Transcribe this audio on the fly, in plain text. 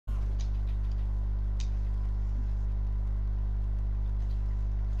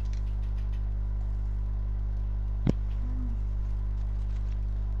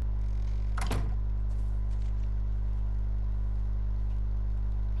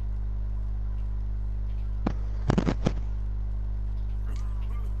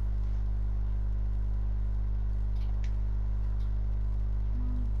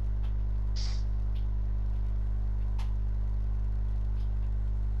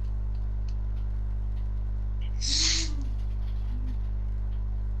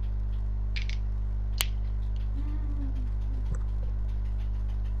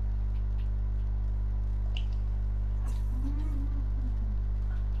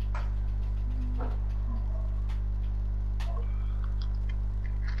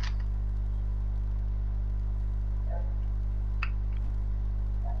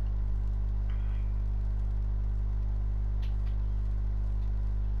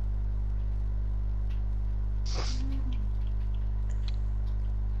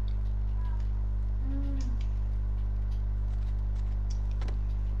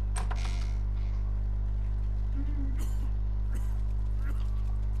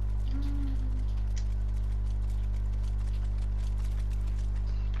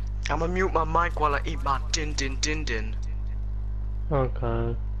I'ma mute my mic while I eat my din din din din.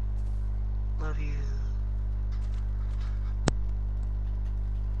 Okay. Love you.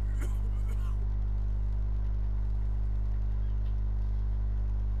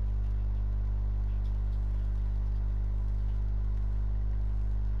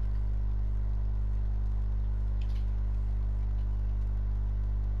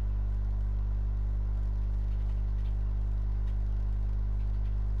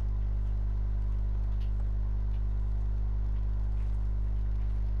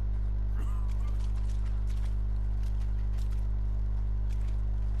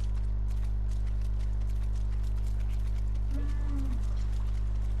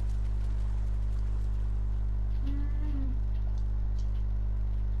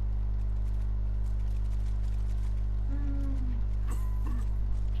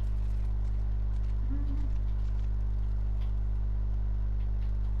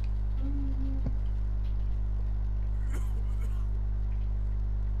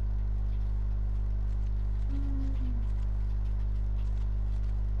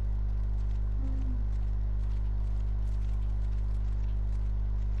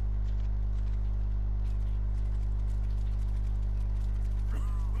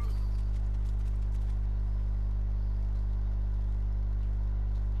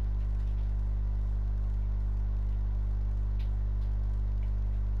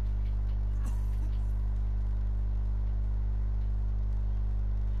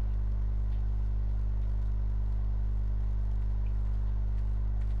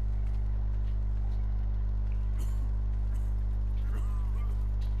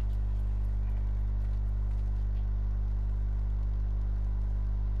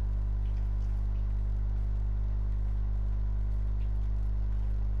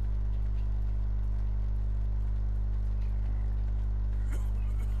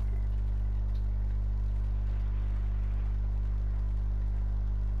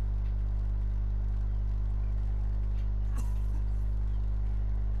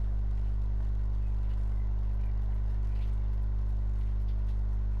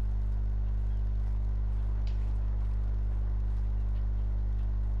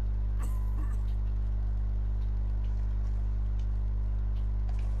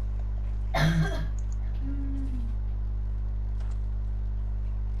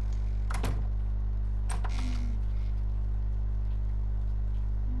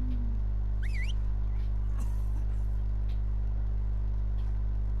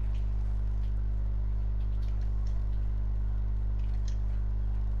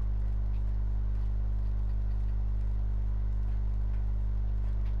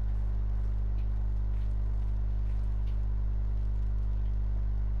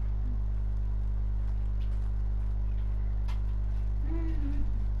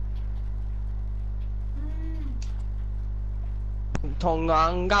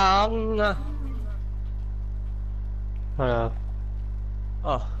 Hello.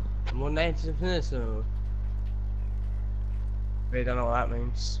 Oh, I'm on native so they don't know what that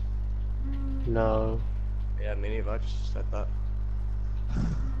means. No. Yeah, me neither, I just said that.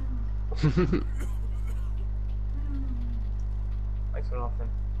 Thanks for laughing.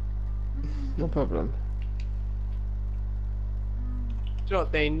 No problem. Do you know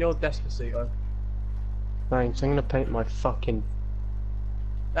what, Dean? You're Despacito. Thanks, I'm gonna paint my fucking...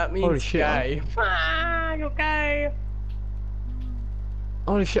 That Holy means shit, gay. Ah, you're gay!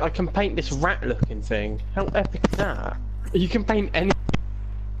 Holy shit, I can paint this rat looking thing. How epic is that? You can paint any...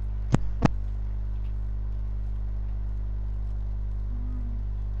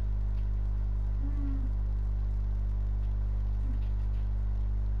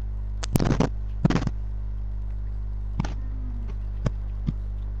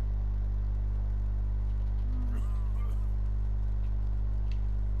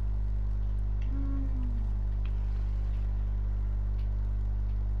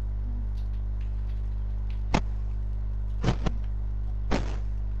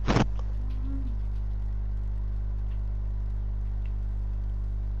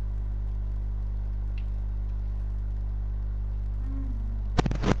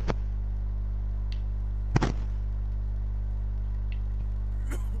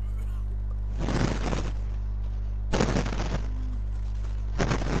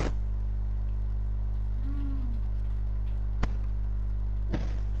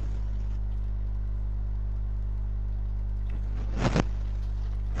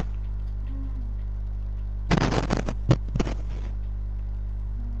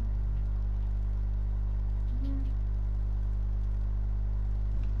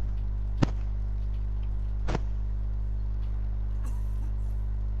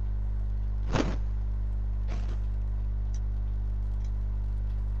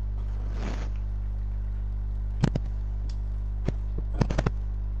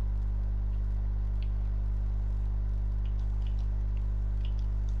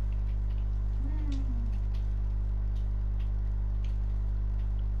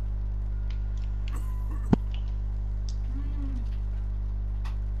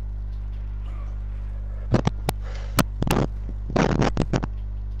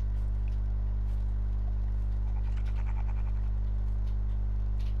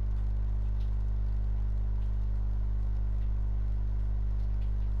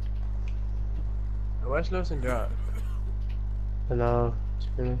 Where's Lewis and Jack? Hello, to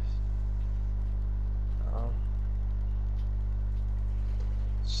be honest. Oh.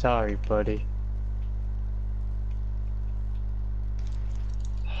 Sorry, buddy.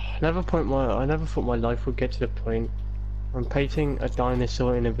 I never thought my life would get to the point where I'm painting a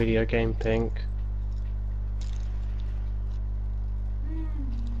dinosaur in a video game pink.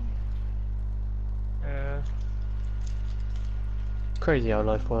 Yeah. Crazy how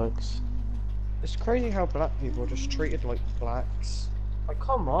life works. It's crazy how black people are just treated like blacks. Like,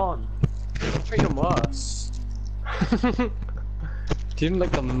 come on. Treat them worse. Do you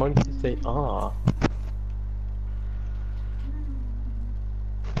like the monkeys they are?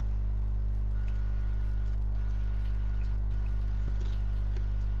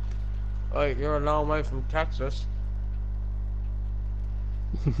 Like, you're a long way from Texas.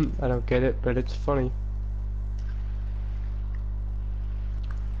 I don't get it, but it's funny.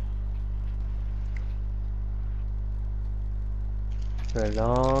 We're a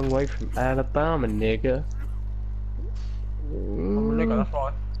long way from Alabama, nigga. I'm a nigga, that's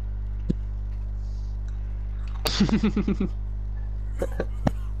why.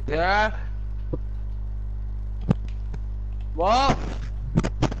 Yeah? What?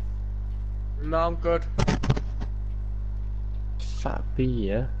 No, I'm good. Fat bee,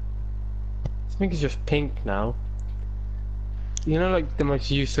 yeah? This thing is just pink now. You know, like the most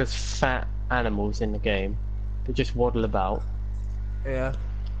useless fat animals in the game? They just waddle about. Yeah.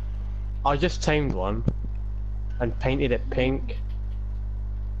 I just tamed one and painted it pink.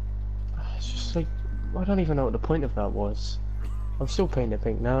 It's just like, I don't even know what the point of that was. I'm still painting it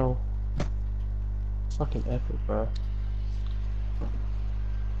pink now. Fucking epic, bro.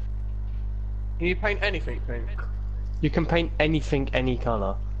 Can you paint anything pink? You can paint anything, any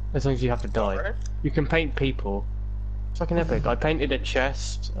colour, as long as you have to dye. Alright. You can paint people. It's fucking epic. I painted a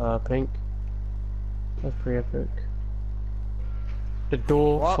chest pink. That's pretty epic. The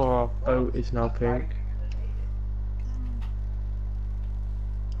door What? for our boat is now pink.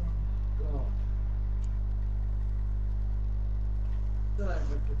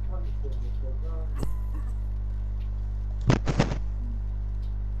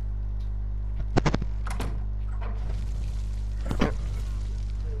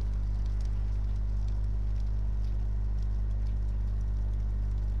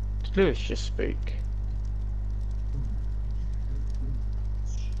 Did Lewis just speak?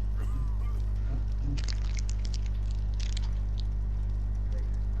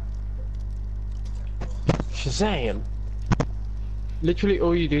 Shazam! Literally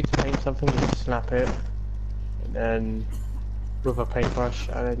all you do to paint something is snap it, and then with a paintbrush,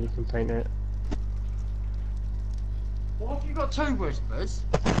 and then you can paint it. What have you got two whispers?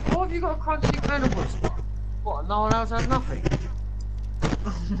 What have you got a crunchy pen and whisper? What, no one else has nothing?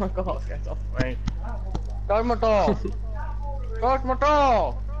 Oh my god, get off me. Guard my door! Guard my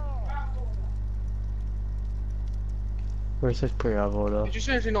door! Where it says pre-av order. Did you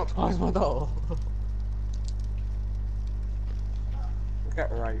seriously not close my door? Get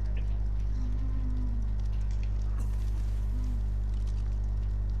raped.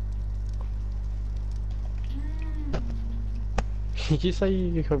 Did you say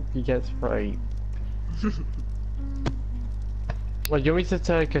you hope you get sprayed? Well, you want me to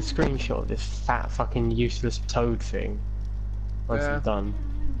take a screenshot of this fat fucking useless toad thing? Once Yeah. it's done.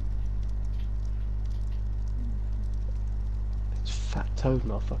 It's fat toad,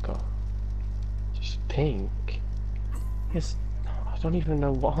 motherfucker. Just pink. Yes, I don't even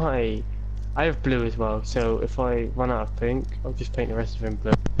know why. I have blue as well, so if I run out of pink, I'll just paint the rest of him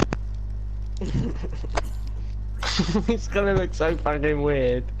blue. It's gonna look so fucking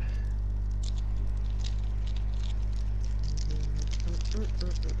weird.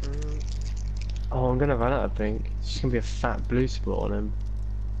 Oh, I'm gonna run out of pink. It's just gonna be a fat blue spot on him.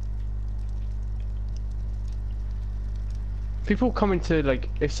 People come into, like,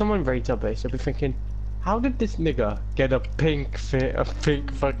 if someone raids our base, they'll be thinking, how did this nigga get a pink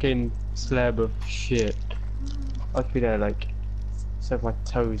fucking slab of shit? I'd be there like, serve my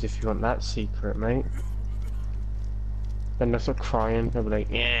toes if you want that secret, mate. Then they'll start crying, they'll be like,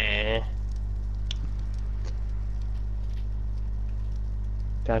 yeah.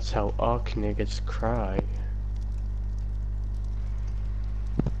 That's how ARK niggas cry.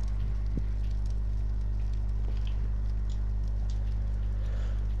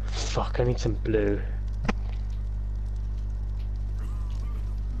 Fuck, I need some blue.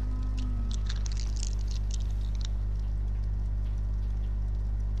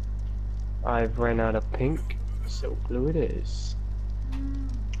 I've ran out of pink, so blue it is.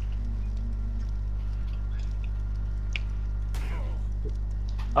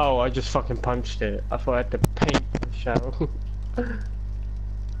 Oh, I just fucking punched it. I thought I had to paint the shell.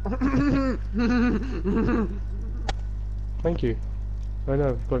 Thank you. I know,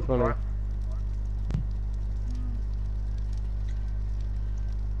 it's quite funny. Right.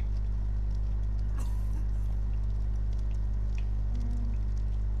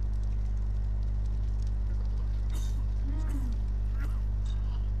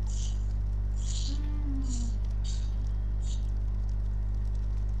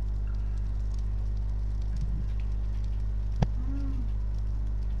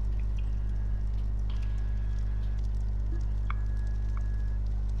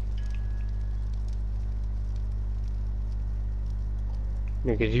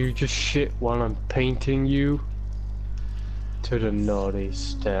 Nigga, you just shit while I'm painting you? To the naughty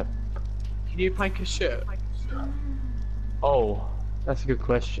step. Can you paint a shirt? Oh, that's a good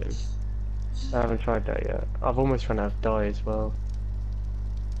question. I haven't tried that yet. I've almost run out of dye as well.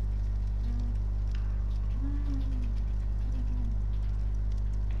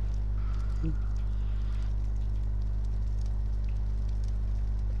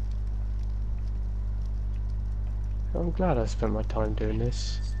 I'm glad I spent my time doing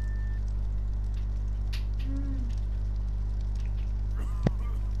this.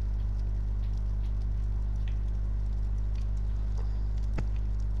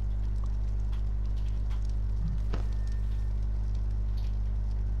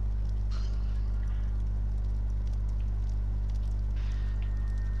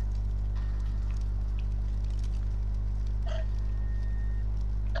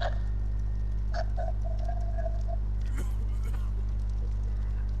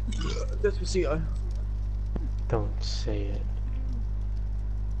 Despacito. Don't say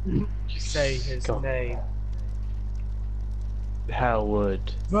it. Say his Scum. name.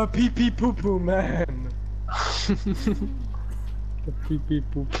 Howard. The pee pee poo poo man. The pee pee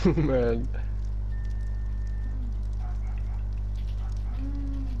poo poo man.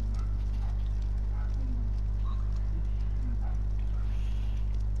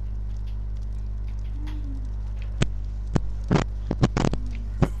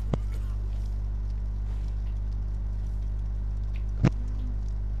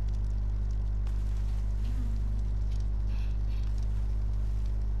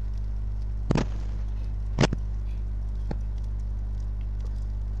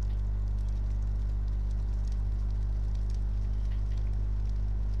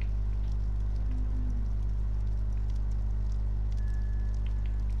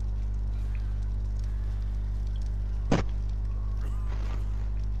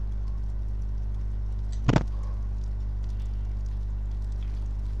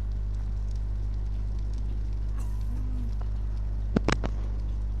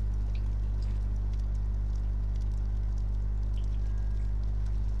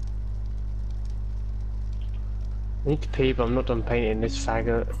 I need to pee, but I'm not done painting this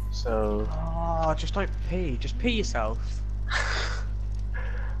faggot, so... Ah, just don't pee. Just pee yourself.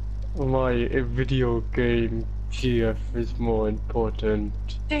 My video game GF is more important.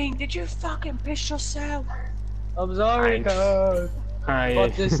 Ding, did you fucking piss yourself? I'm sorry, Thanks. guys. I...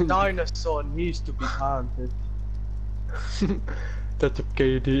 But this dinosaur needs to be planted. That's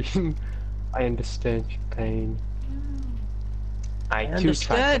okay, Dean. I understand your pain. I too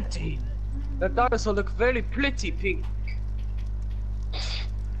Understand, Dean. The dinosaur look very pretty pink.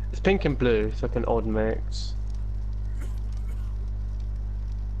 It's pink and blue, it's like an odd mix.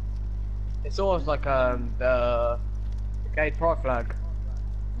 It's almost like the gay pride flag.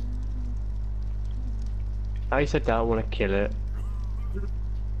 I said that I want to kill it.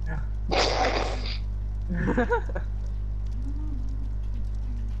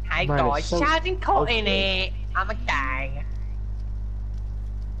 Hey Man, guys, it's so shouting caught in ugly. it. I'm a gang.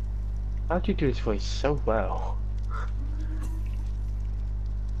 How'd you do this voice so well?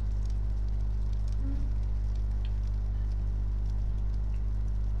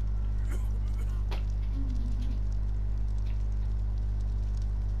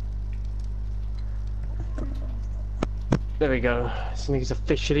 There we go. This nigga's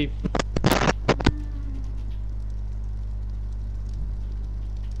officially...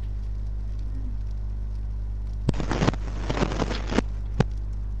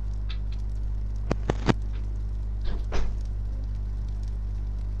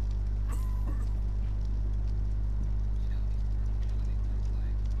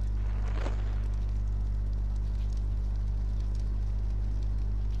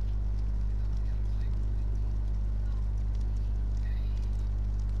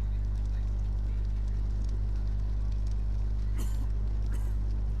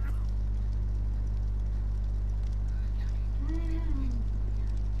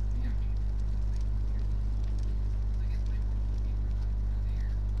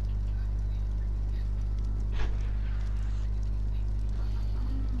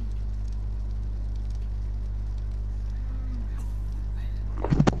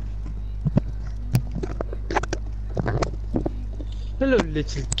 Hello,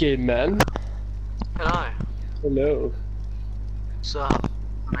 little gay man. Hello. Hello. What's up,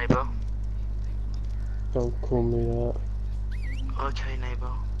 neighbour? Don't call me that. Okay,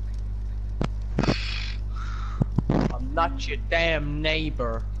 neighbour. I'm not your damn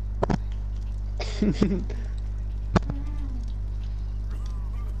neighbor.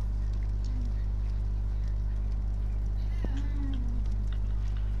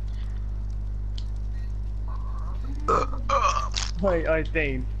 Oi,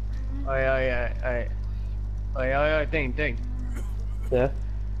 Dean. Oi, Dean. Yeah?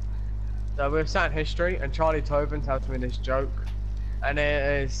 So we've sat in history, and Charlie Tobin tells me this joke, and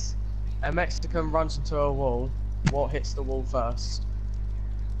it is: a Mexican runs into a wall. What hits the wall first?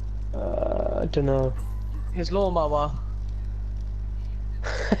 I don't know. His lawnmower.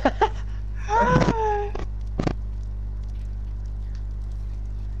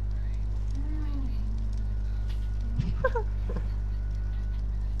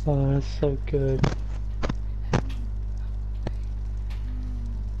 Oh, that's so good.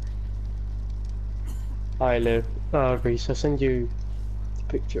 Hi, Lou. Reese, I'll send you the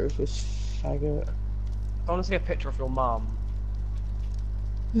picture of this faggot. I want to see a picture of your mum.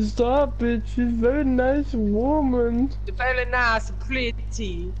 Stop it, she's a very nice woman. Very nice,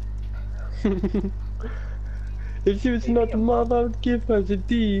 pretty. If she was Maybe not a a mom, I would give her the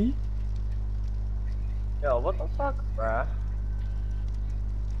D. Yo, what the fuck, bruh?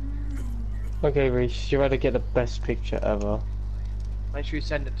 Okay, Reese, you gotta get the best picture ever. Make sure you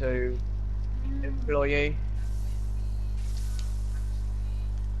send it to employee.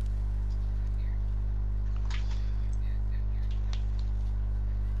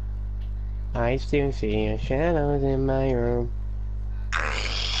 I still see your shadows in my room.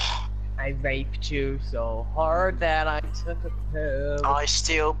 I raped you so hard that I took a pill. I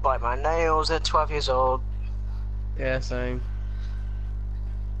still bite my nails at 12 years old. Yeah, same.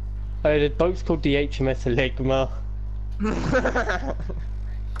 Oh, the boat's called the HMS Enigma.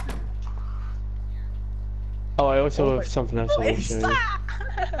 Oh, I also have something else I want to show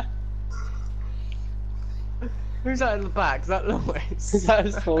you. Who's that in the back? Is that Lewis?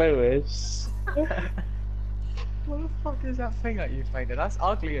 That's Lewis. What the fuck is that thing that you painted? That's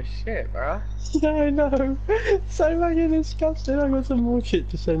ugly as shit, bruh. Yeah, I know. So fucking disgusting. I got some more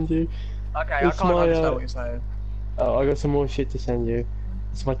shit to send you. Okay, I It's can't my, understand what you're saying. Oh, I got some more shit to send you.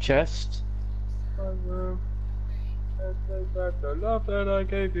 It's my chest. The love that I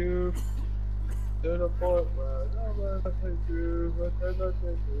gave you to the point where I hate you, but then I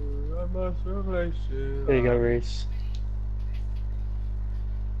take you, I must replace you. There you go, Reese.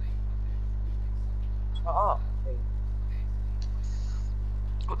 Shut up.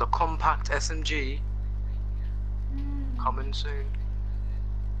 Got the compact SMG coming soon.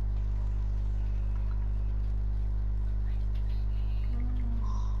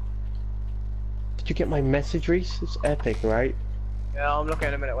 Did you get my message, Reese? It's epic, right? Yeah, I'm looking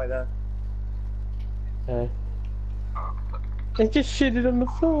in a minute, wait there. They just shitted on the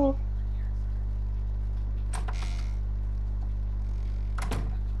floor.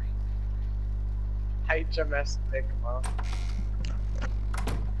 HMS Enigma.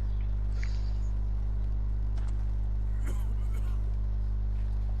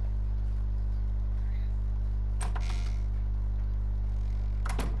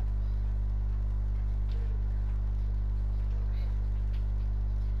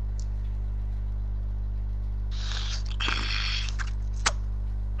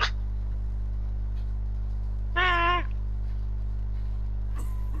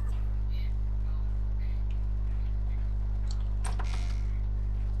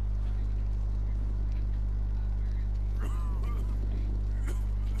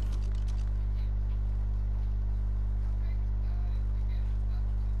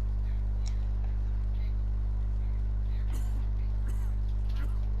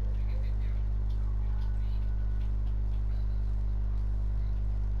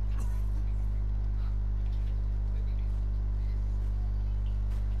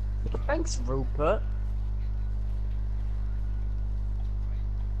 Thanks, Rupert.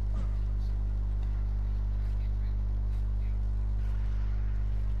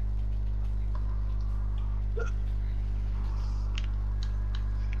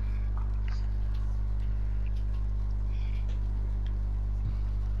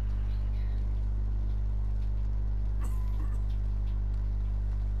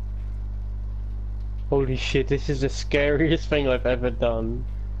 Holy shit, this is the scariest thing I've ever done.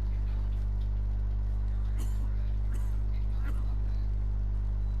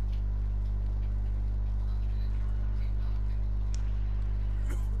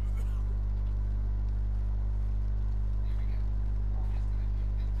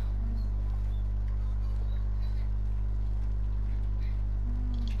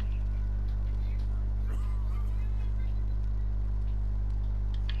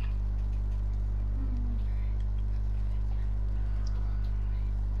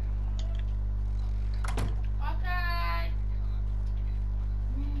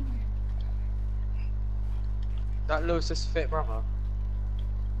 That Lewis's fit brother.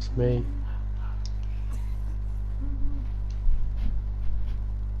 It's me.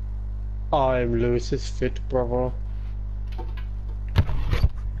 I'm Lewis's fit brother.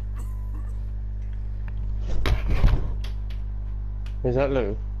 Is that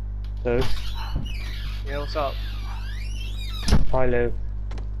Lou? Lou? Yeah, what's up? Hi Lou.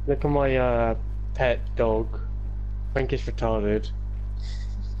 Look at my pet dog. I think it's retarded.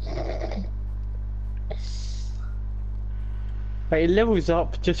 Like, it levels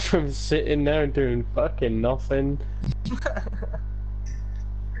up just from sitting there and doing fucking nothing.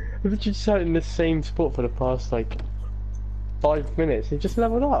 We've just sat in the same spot for the past like 5 minutes. It just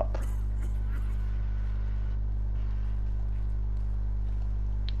leveled up.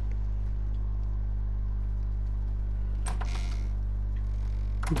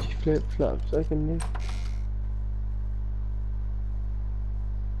 Gucci flip flops, I can do.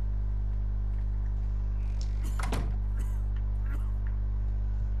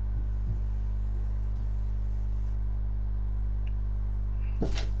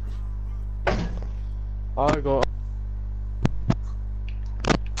 I got.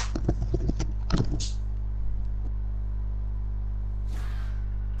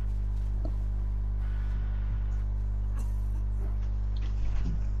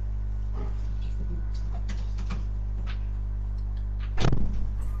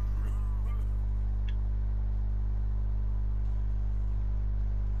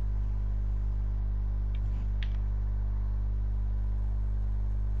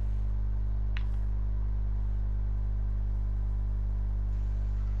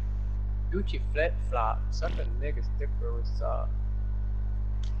 Gucci flip flop. Suck a nigga's dick, bro. What's up?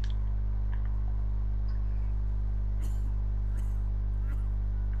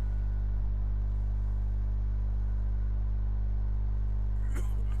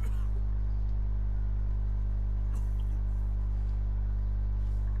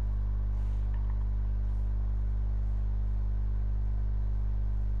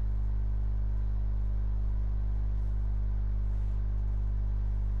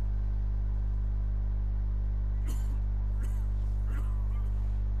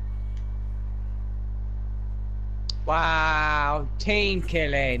 Wow, team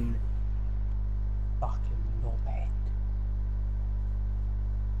killing. Fucking knobhead.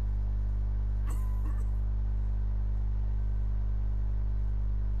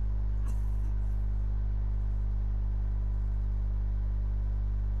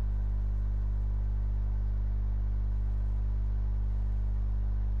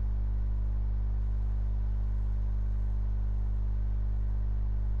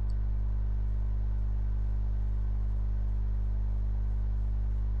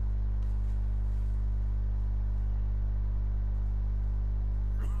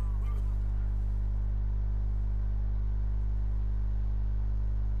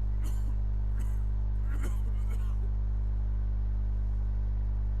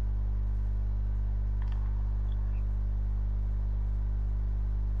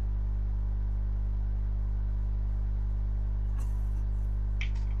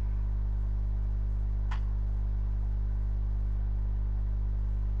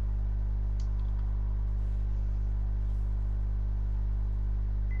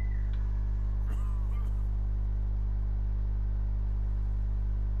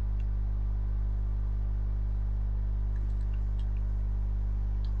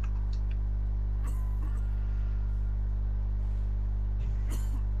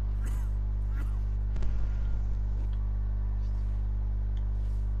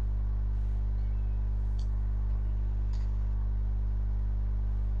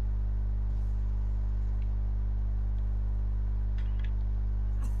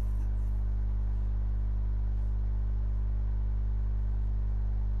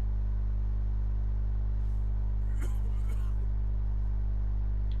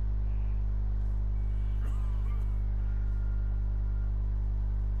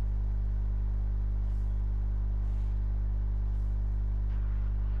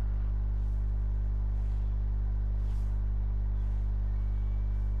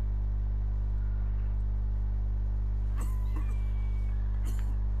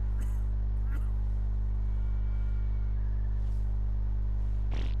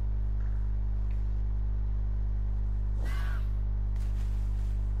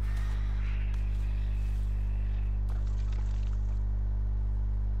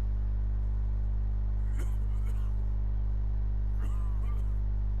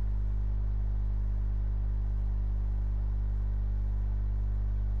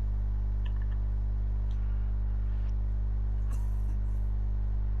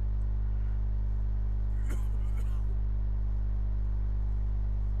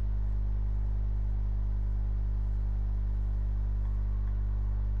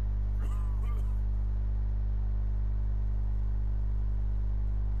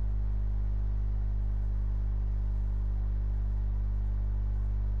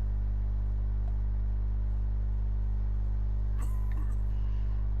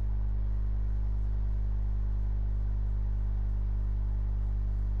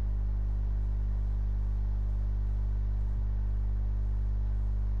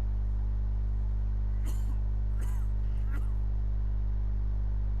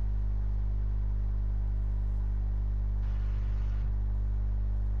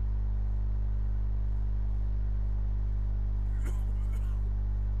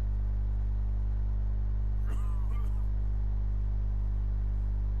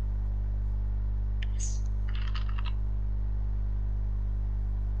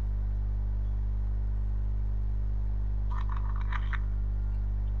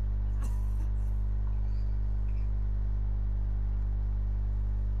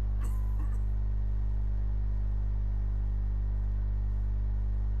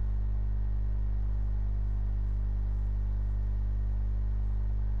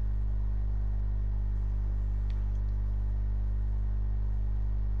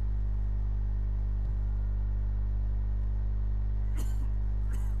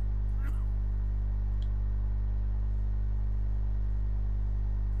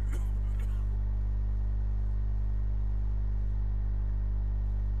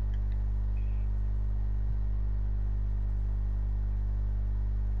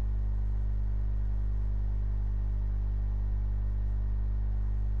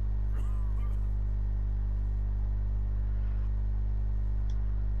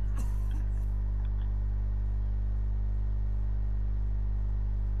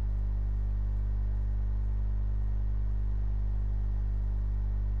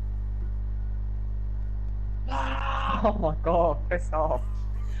 Oh my god, piss off.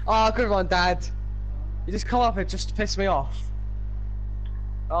 Oh, good one, Dad. You just come up here just to piss me off.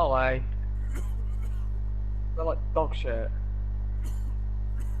 Go away. They're like dog shit.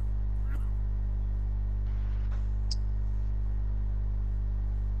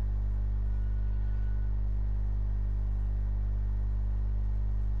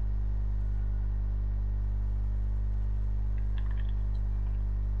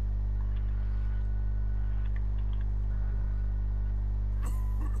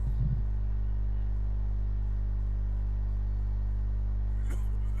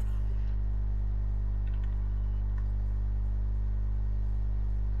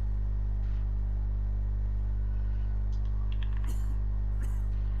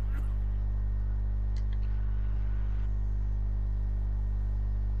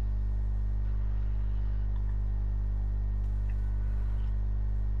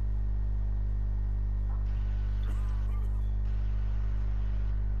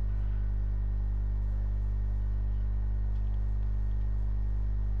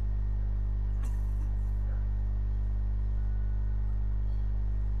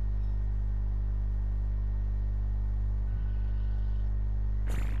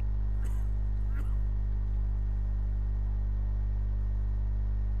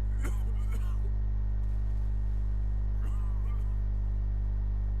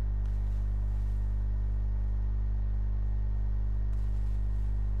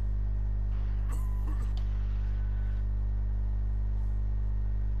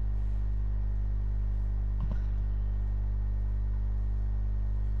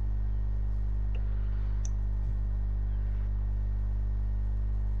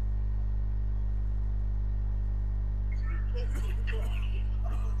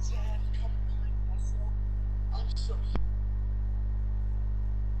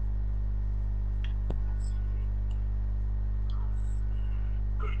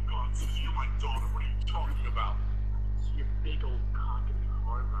 Good God, you're my daughter. What are you talking about? Your big old cock in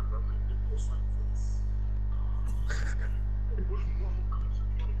your arm around my nipples like this. What's wrong, cuz?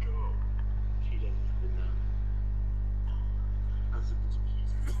 We gotta go. She doesn't even know. As if it's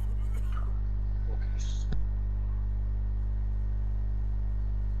pieces. Okay.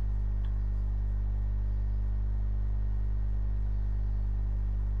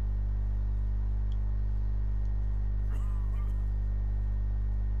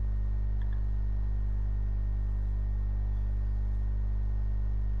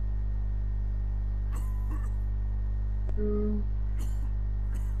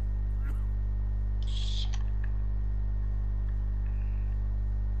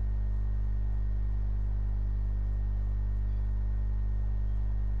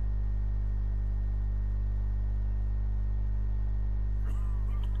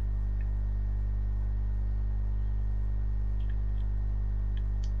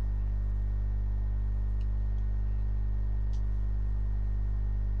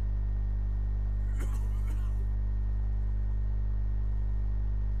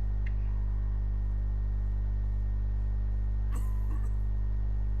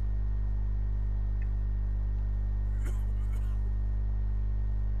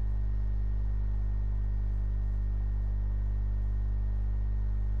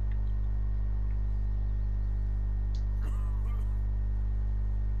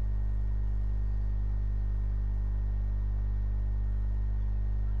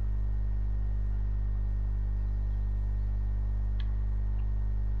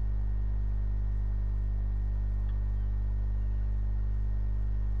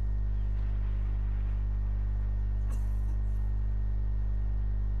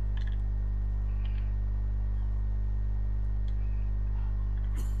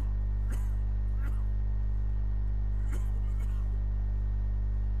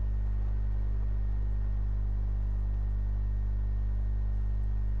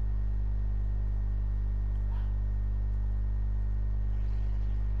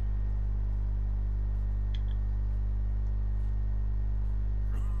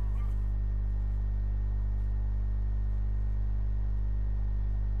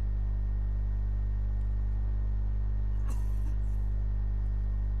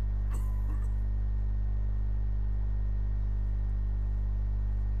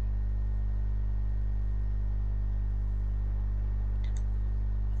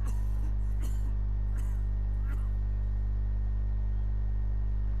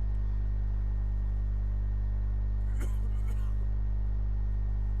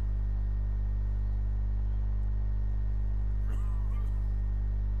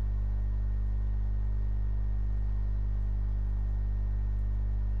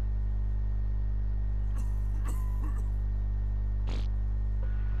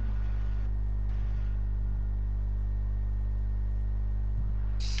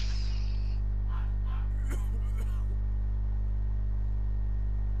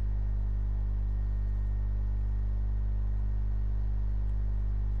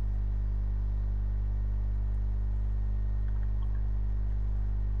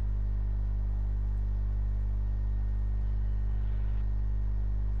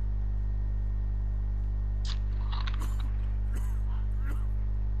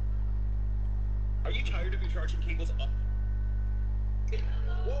 charging cables up.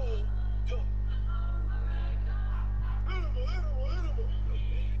 Whoa! Yo. Animal.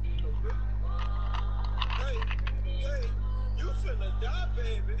 Hey, you finna die,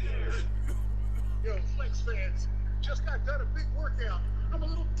 baby. Yo, Flex fans, just got done a big workout. I'm a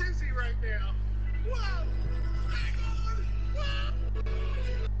little dizzy right now. Wow! Hang on! Wow!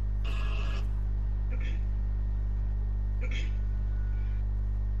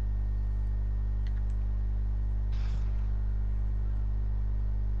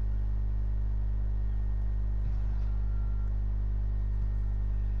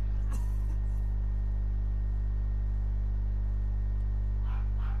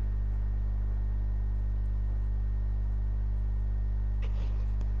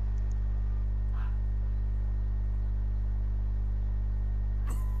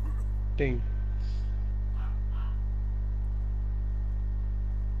 Ding.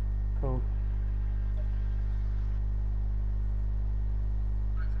 Cool.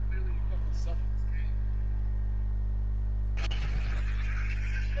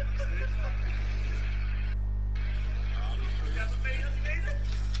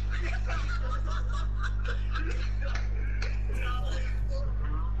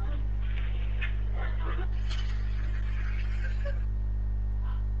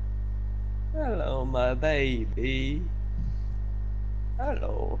 Hello, my baby.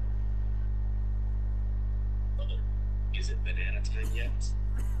 Hello. Is it banana time yet?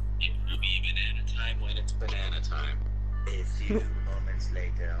 It will be banana time when it's banana time. A few moments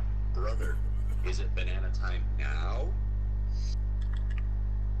later. Brother, is it banana time now?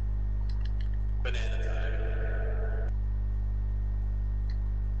 Banana time.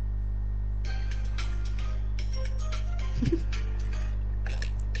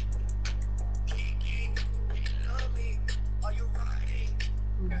 Kiki, tell me, are you riding?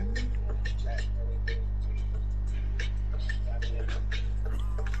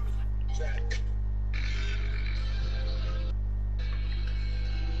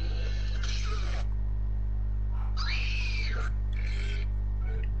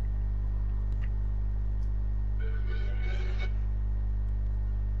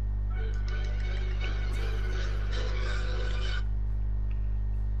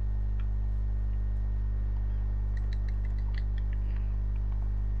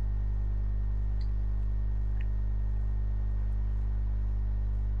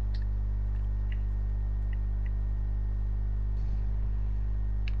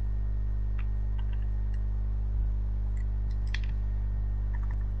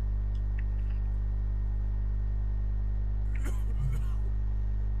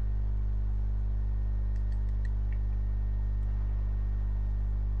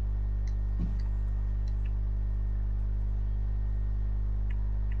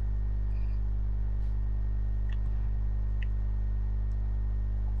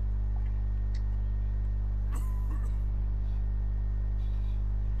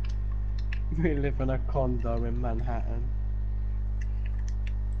 We live in a condo in Manhattan.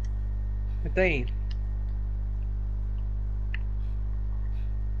 Dean.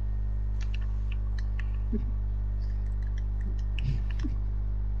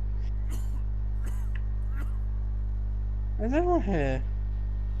 Is everyone here?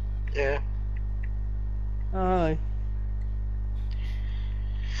 Yeah. Aye.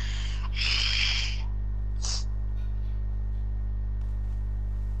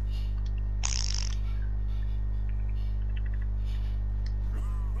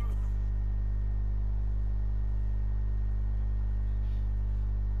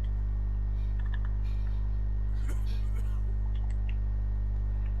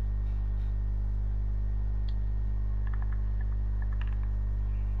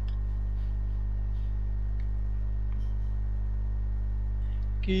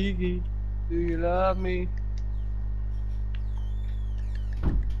 Kiki, do you love me?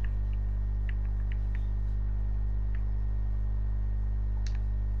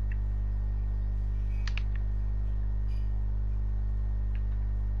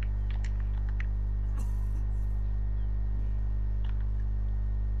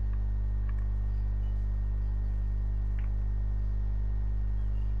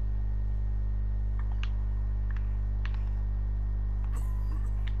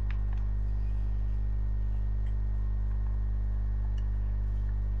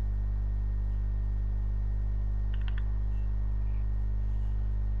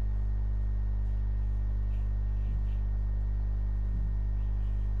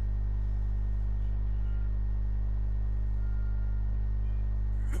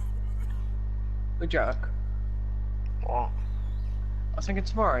 Jack, What? I was thinking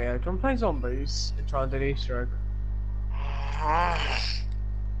tomorrow, yeah. Do you want to play zombies and try and do the Easter egg? I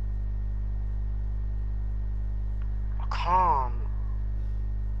can't.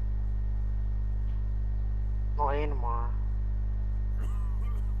 Not anymore.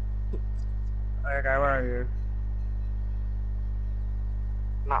 Okay, where are you?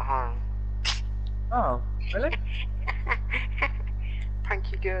 Not home. Oh, really?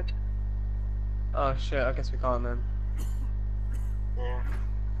 Prank you good. Oh shit, I guess we can't then. Yeah.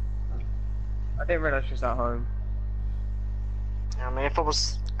 I didn't realise she was at home. I mean, if I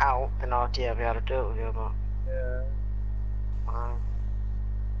was out, then I'd be able to do it with you, but Yeah.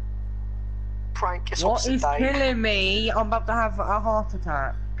 prank is What opposite is day. killing me? I'm about to have a heart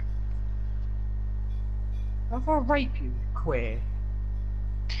attack. If I rape you, queer.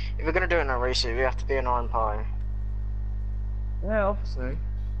 If we're gonna do it in a race, we have to be an iron pie. Yeah, obviously.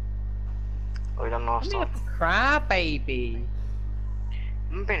 We done last I'm time. a crab baby.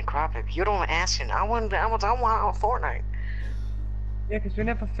 I'm being crappy. You don't asking. I want out of Fortnite. Yeah, because we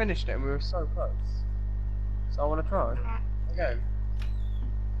never finished it and we were so close. So I want to try. Again.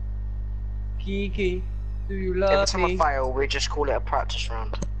 Kiki, do you Every love time I me? fail, we just call it a practice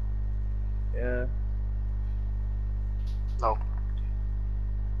round. Yeah. No.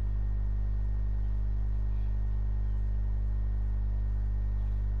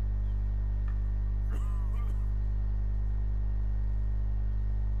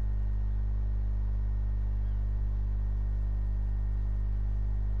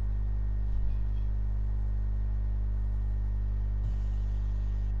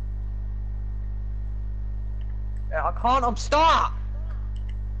 Yeah, I can't, I'm stuck!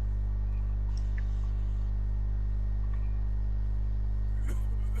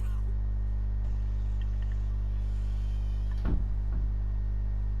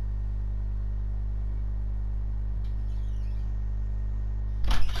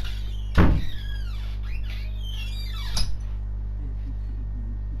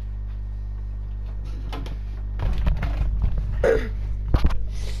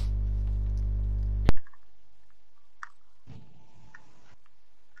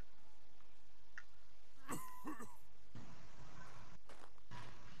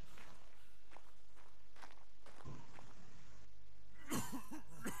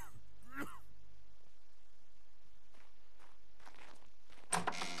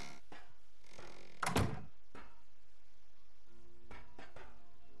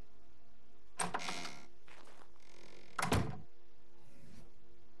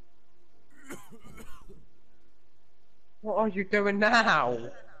 What are you doing now?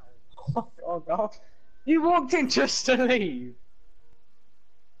 Oh god. You walked in just to leave.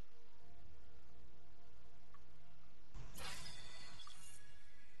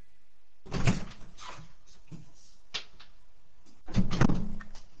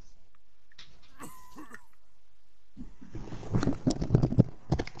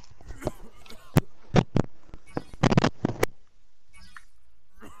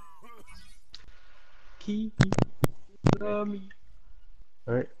 Key. Love me.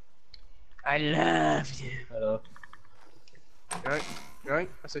 Alright. I love you. Hello. You right? You right?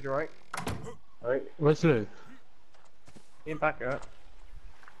 I said you're right. Alright. Where's Lou? He ain't back yet.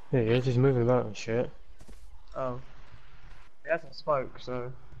 Yeah, he's just moving about and shit. Oh. He hasn't spoke,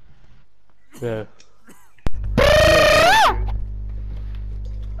 so. Yeah.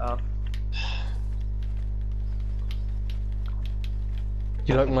 Oh.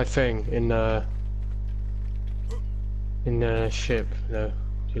 You like my thing in the ship? No. Do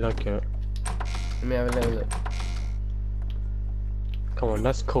you like it? Let me have a little look. Come on,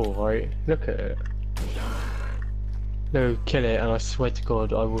 that's cool, right? Look at it. No, kill it, and I swear to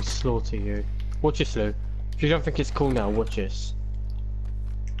God, I will slaughter you. Watch this, Lou. If you don't think it's cool now, watch this.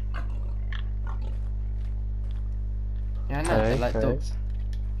 Yeah, I know, they like Okay. dogs.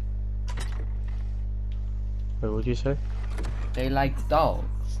 Wait, what did you say? They like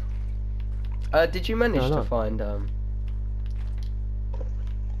dogs. Did you manage No. to find,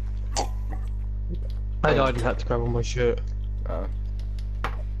 I died and had to grab on my shirt. Oh.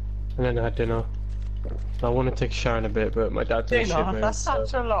 And then I had dinner. I want to take a shower in a bit, but my dad's in a shit mood, That's so...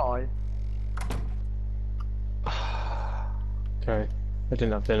 such a lie. Okay, I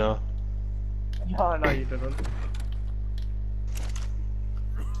didn't have dinner. No, no, you didn't.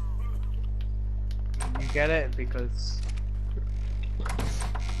 You get it because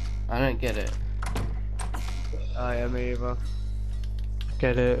I don't get it. I am either.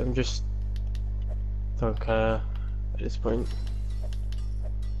 Get it, I'm just... don't care at this point.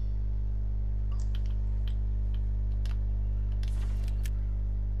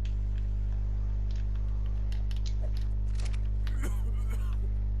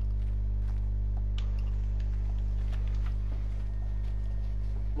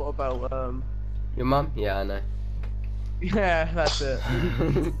 What about Your mum? Yeah, I know. Yeah, that's it.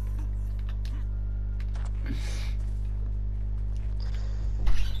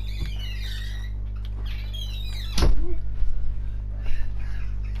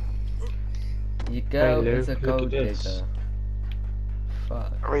 Your girl Hey, is a Luke, look gold at this. digger.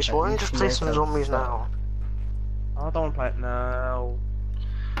 Fuck. Reese, At why don't you least just she play knows some how to zombies suck. now? I don't want to play it now.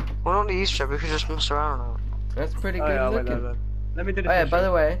 We're not the Easter egg, we could just mess around now. That's pretty Oh good yeah, wait, looking. no. Let me do Oh this. yeah, by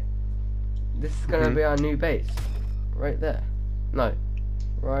the way, this is gonna Mm-hmm. be our new base. Right there. No.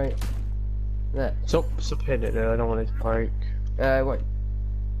 Right there. Stop hitting it there, I don't want it to break. Wait.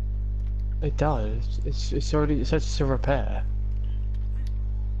 It does. It's already, it says it's a repair.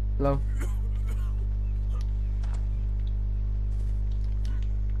 Hello?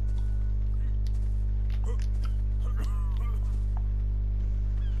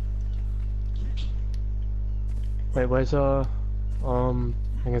 Wait, where's our, I'm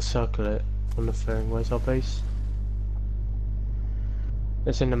gonna circle it on the thing. Where's our base?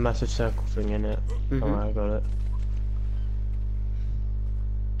 It's in the massive circle thing, in it. Alright, I got it.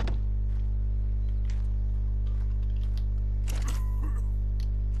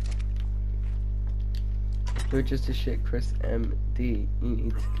 You're just a shit, Chris MD. You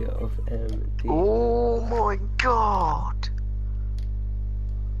need to get off MD. Oh my god!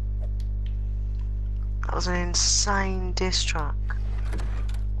 That was an insane diss track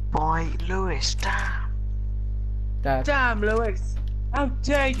by Lewis. Damn. Dad. Damn, Lewis! How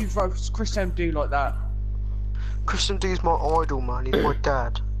dare you throw Chris MD like that? Christian D's my idol, man. He's my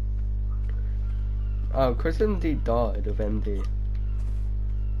dad. Oh, Chris MD died of MD.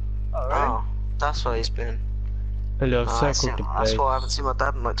 Oh, really? Oh, that's where he's been. Hello, Oh, I've circled the that's base. why I haven't seen my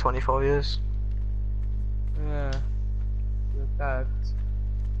dad in like 25 years. Yeah. Your dad.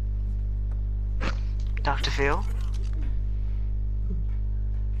 Dr. Phil?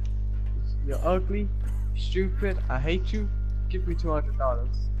 You're ugly, stupid, I hate you. Give me $200.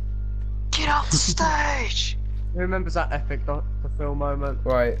 Get off the stage! Who remembers that epic Dr. Phil moment?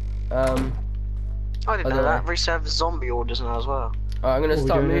 Right, I didn't know know. that. Reserve zombie orders now as well. I'm gonna What we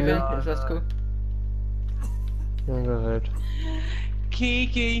start doing moving, now? if that's cool. Yeah, go ahead.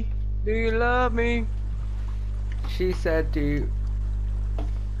 Kiki, do you love me? She said, "Do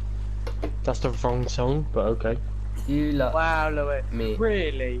that's the wrong song, but okay. You love Wow, Lewis. me?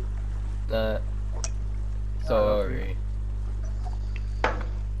 Really? Sorry.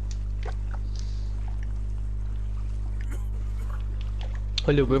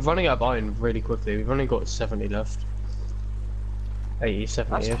 Oh look, we're running out of iron really quickly. We've only got 70 left. 80,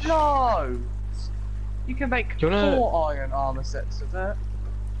 70 That's ish. loads! You can make Do you wanna- 4 iron armor sets of that.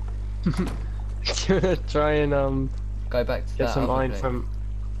 Do you wanna try and go back to get some iron from?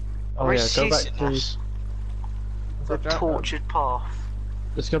 Oh yeah, go back to. The tortured path.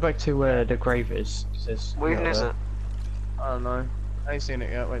 Let's go back to where the grave is. 'Cause there's Where even not is there. it? I don't know. I ain't seen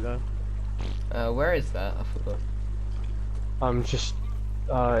it yet, wait though. Where is that? I forgot. Just,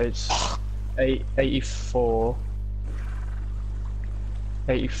 it's 84,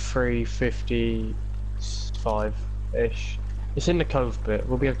 83, 55-ish. It's in the cove bit.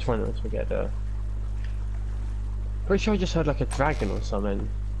 We'll be able to find it once we get there. Pretty sure I just heard like a dragon or something.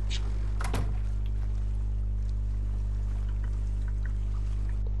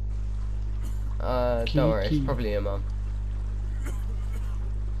 Don't worry, it's probably your mum.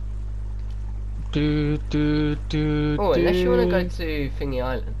 Oh, unless you want to go to Thingy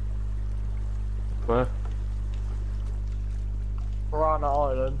Island. Where? Piranha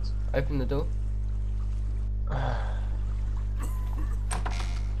Island. Open the door.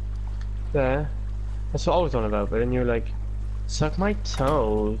 There. That's what I was on about, but then you were like, suck my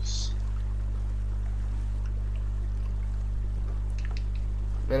toes.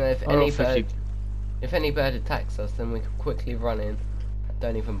 And if any bird attacks us, then we can quickly run in.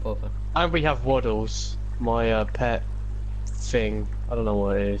 Don't even bother. And we have waddles, my pet thing. I don't know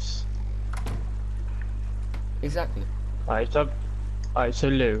what it is. Exactly. Alright, so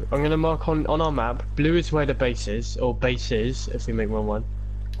Lou, I'm gonna mark on our map. Blue is where the base is, or bases, if we make one.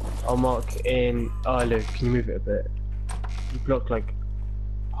 I'll mark in. Oh, Lou, can you move it a bit? You block like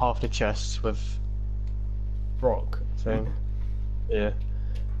half the chests with rock thing. Yeah.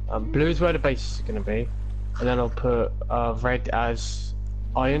 Blue is where the base is gonna be, and then I'll put red as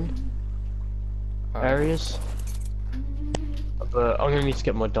iron areas. But I'm gonna need to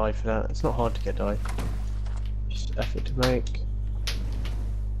get my dye for that. It's not hard to get dye. Just effort to make.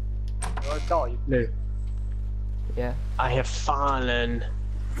 I died. Lou. Yeah. I have fallen.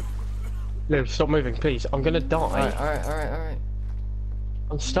 Lou, stop moving, please. I'm gonna die. Alright.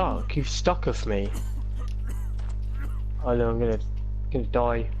 I'm stuck. You've stuck with me. Oh no, I'm gonna Gonna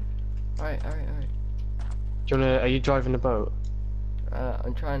die. Alright. Do you wanna? Are you driving the boat?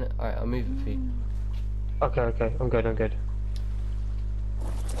 I'm trying to. Alright, I'll move it for you. Okay. I'm good.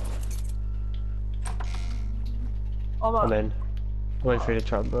 I'm in. Going through the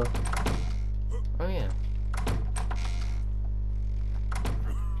trap, bro. Oh yeah.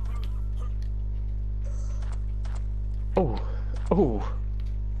 Oh.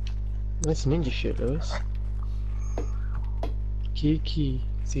 Nice ninja shit, Lewis. Kiki,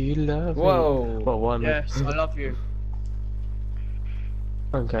 do you love me? Whoa. Well, one. Yes, I love you.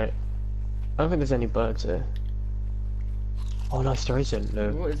 Okay. I don't think there's any birds here. Oh, nice, there isn't,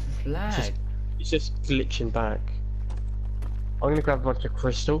 Lou. What is this lag? It's just glitching back. I'm gonna grab a bunch of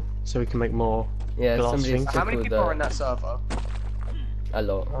crystal so we can make more Yeah, glass somebody's things. How many tickled people are in that server? a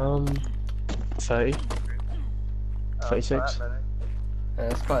lot. 30. 36.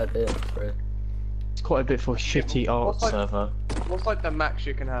 That's quite a bit for it. It's quite a bit for a shitty art what's like- server. What's like the max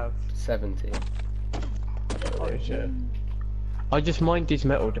you can have? 70. I just mined these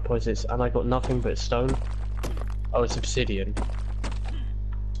metal deposits and I got nothing but stone. Oh, it's obsidian.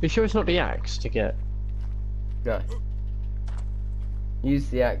 You sure it's not the axe to get? No. Use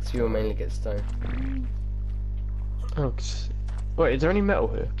the axe, you'll mainly get stone. Oh, wait, is there any metal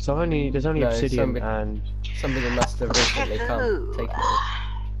here? Because there's only No, obsidian and... Somebody must have recently come take it all.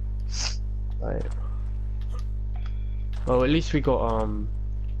 Right. Well, at least we got,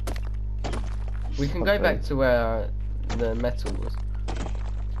 We can go back to where the metal was.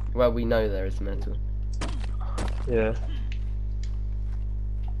 Well, we know there is metal. yeah.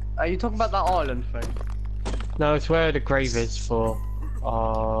 Are you talking about that island thing? No, it's where the grave is for,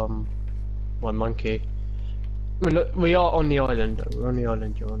 one monkey. We are on the island. We're on the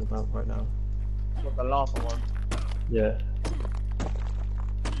island you're on about right now. What, the lava one? Yeah.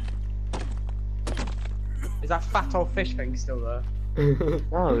 Is that fat old fish thing still there?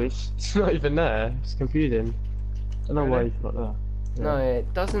 No, it's not even there. It's confusing. I don't know why Really? it's not there. No,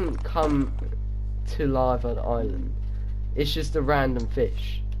 it doesn't come to Lava Island. It's just a random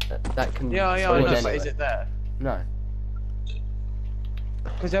fish that can. Yeah, I spawn know, but anywhere. is it there? No.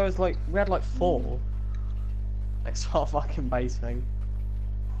 Because there was like, we had like 4. It's not a fucking base thing.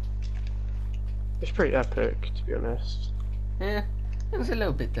 It's pretty epic, to be honest. Yeah, it was a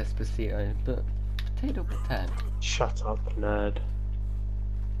little bit Despacito, but potato. Shut up, nerd.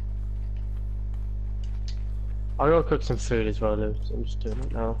 I gotta cook some food as well, Lou, so I'm just doing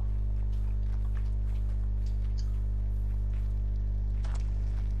it now.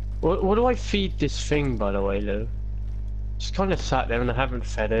 What do I feed this thing, by the way, Lou? Just kind of sat there and I haven't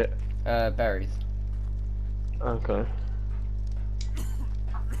fed it. Berries. Okay.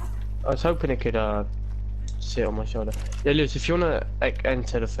 I was hoping it could sit on my shoulder. Yeah, Lewis, if you wanna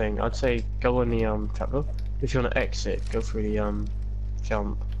enter the thing, I'd say go on the trapdoor. If you wanna exit, go through the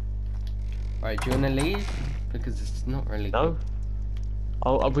jump. Right, do you wanna leave? Because it's not really. No.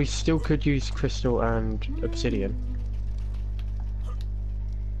 We still could use crystal and obsidian.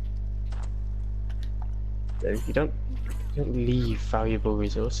 You don't leave valuable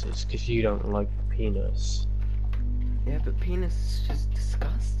resources because you don't like penis. Yeah, but penis is just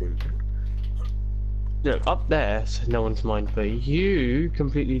disgusting. Look, up there, so no one's mind, but you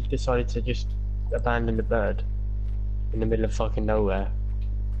completely decided to just abandon the bird in the middle of fucking nowhere.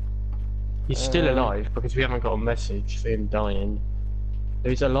 He's still alive because we haven't got a message for him dying.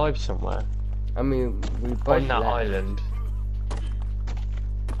 He's alive somewhere. I mean, we both On that left. island.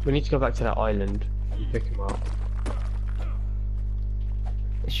 We need to go back to that island and pick him up.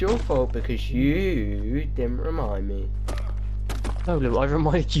 It's your fault because you didn't remind me. No, Lou, I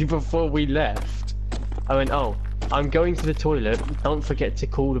reminded you before we left. I went, oh, I'm going to the toilet. Don't forget to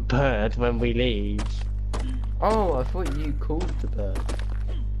call the bird when we leave. Oh, I thought you called the bird.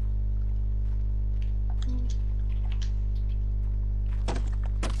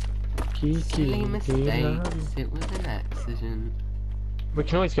 Silly mistakes. It was an accident. We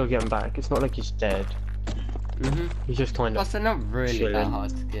can always go get him back. It's not like he's dead. He's just kind of. Plus, they're not really that chilling. hard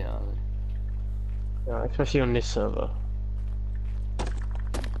to get, are they? Yeah, especially on this server.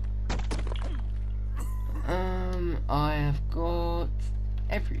 I have got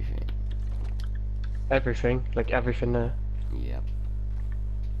everything. Everything, like everything there. Yep.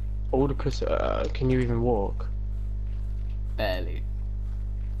 All the crystal. Can you even walk? Barely.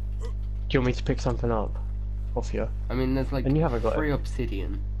 Do you want me to pick something up off you? I mean, there's like And you haven't got 3 it.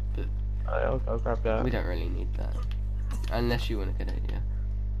 obsidian, but I'll grab that. we don't really need that. Unless you want to get it, yeah.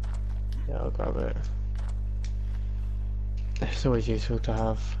 Yeah, I'll grab it. It's always useful to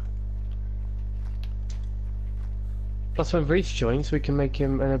have. Plus when Reese joins, we can make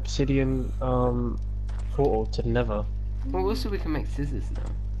him an obsidian portal to the nether. Well, also we can make scissors now.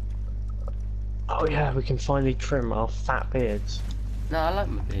 Oh yeah, we can finally trim our fat beards. No, I like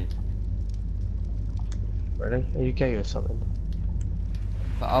my beard. Really? Are you gay or something?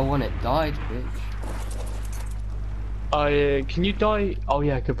 But I want it dyed, bitch. Can you dye? Oh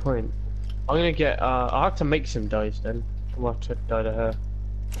yeah, good point. I'm gonna get. I have to make some dyes then. I'm gonna have to dye the hair.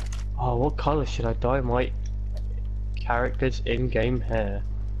 Oh, what color should I dye my character's in-game hair?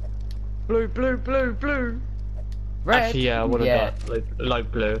 Blue, blue, blue, blue. Red. Actually, yeah, I want to Yeah. dye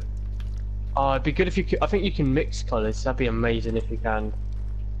light blue. Oh, it'd be good if you could. I think you can mix colors. That'd be amazing if you can.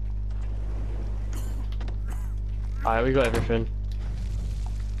 Alright, we got everything.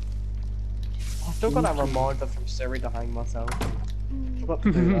 I've still got that reminder from Siri to hang myself. Forgot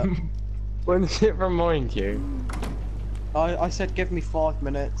to do that. When does it remind you? I said give me 5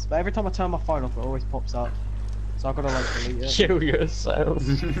 minutes, but every time I turn my phone off, it always pops up. So I've got to like delete it. Kill yourself.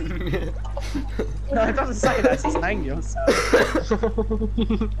 No, it doesn't say that. It says hang yourself.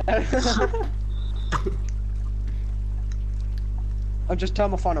 I just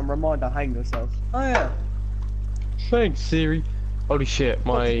turn my phone on reminder, hang yourself. Oh yeah. Thanks, Siri. Holy shit,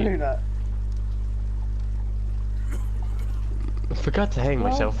 Let's do my. that. I forgot to hang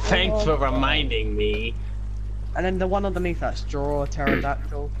myself. Oh, Thanks for God. reminding me. And then the one underneath that's draw a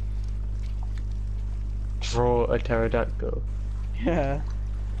pterodactyl. Draw a pterodactyl. Yeah.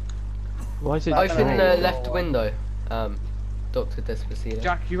 Why is it? That's Open an the old left one. window, Dr. Despacito.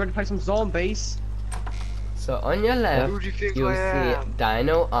 Jack, you ready to play some zombies? So on your left, Who do you think you'll I see am?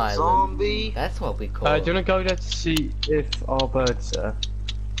 Dino Island. Zombie? That's what we call Do it. you wanna go there to see if our birds are?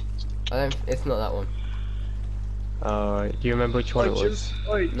 It's not that one. Alright, do you remember which one it was?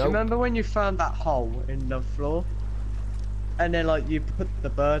 Wait, do you Nope. remember when you found that hole in the floor? And then like you put the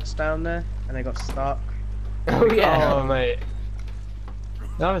birds down there and they got stuck? Oh yeah. Oh mate.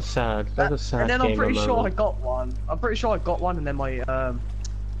 That was sad. That was a sad And then I'm game pretty sure I moment. got one. I'm pretty sure I got one and then my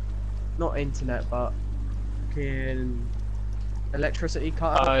not internet but fucking electricity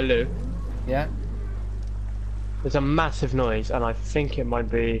cut out. Lou, Yeah. there's a massive noise and I think it might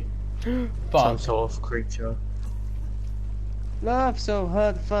be some Fuck. sort of creature. Love so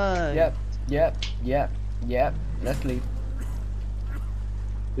hard to find. Yep. Let's leave.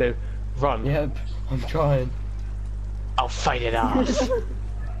 Lou, run. Yep. I'm trying. I'll fight it out.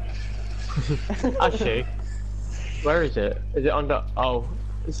 Actually, where is it? Is it under? Oh,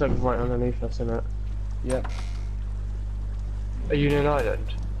 it's like right underneath us, isn't it? Yep. Are you in an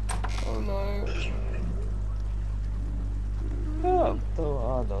island? Oh no.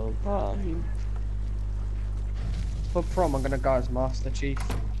 For prom, I'm gonna go as Master Chief.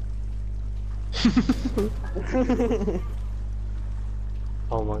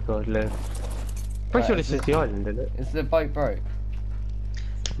 Oh my god, Lou. Pretty sure is this is it- the island, isn't it? Is the boat broke?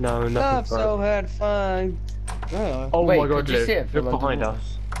 No, nothing. Love so hard to find. Oh. Oh Wait, my god, could you Lou. see it from Look behind underwater?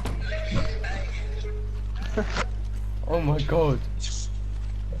 us. Oh my god.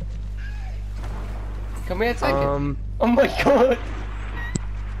 Can we attack it? Oh my god!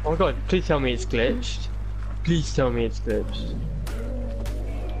 Oh my god, please tell me it's glitched. Please tell me it's glitched.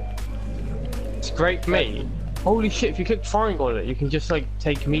 It's great meat. Holy shit, if you click triangle on it, you can just like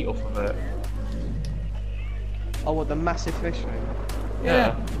take meat off of it. Oh, what, the massive fish thing?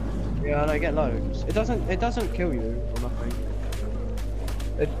 Yeah. Yeah, and I get loads. It doesn't kill you or nothing.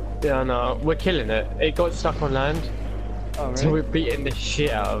 Yeah, no, we're killing it. It got stuck on land, Oh, so really? we're beating the shit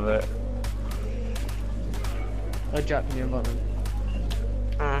out of it. Oh, Jack, can you invite me?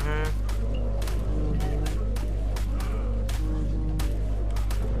 Mm-hmm.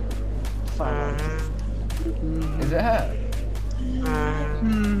 Fine. Is it her?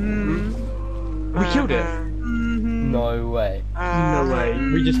 We killed it. No way. No way.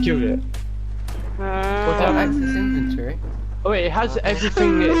 We just killed it. What's that access inventory? Oh wait, it has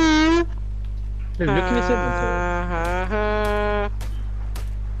everything. Look at this inventory.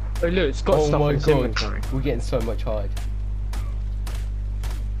 Oh look, it's got Oh stuff my in its god. inventory. We're getting so much hide.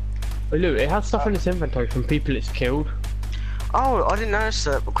 Oh look, it has stuff in its inventory from people it's killed. Oh, I didn't notice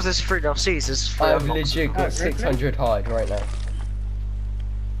that because there's 3 DLCs. There's 3 I've unlocks. legit got 600 hide right now.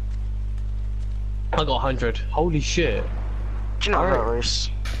 I got 100. Holy shit. Do you know Alright. that, Reese?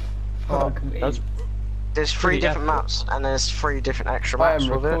 Fuck me. That's There's 3 Pretty different epic. maps and there's 3 different extra I maps am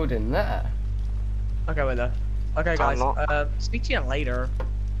with it. recording that. Okay, wait there. Okay, I'm guys. not. Speak to you later.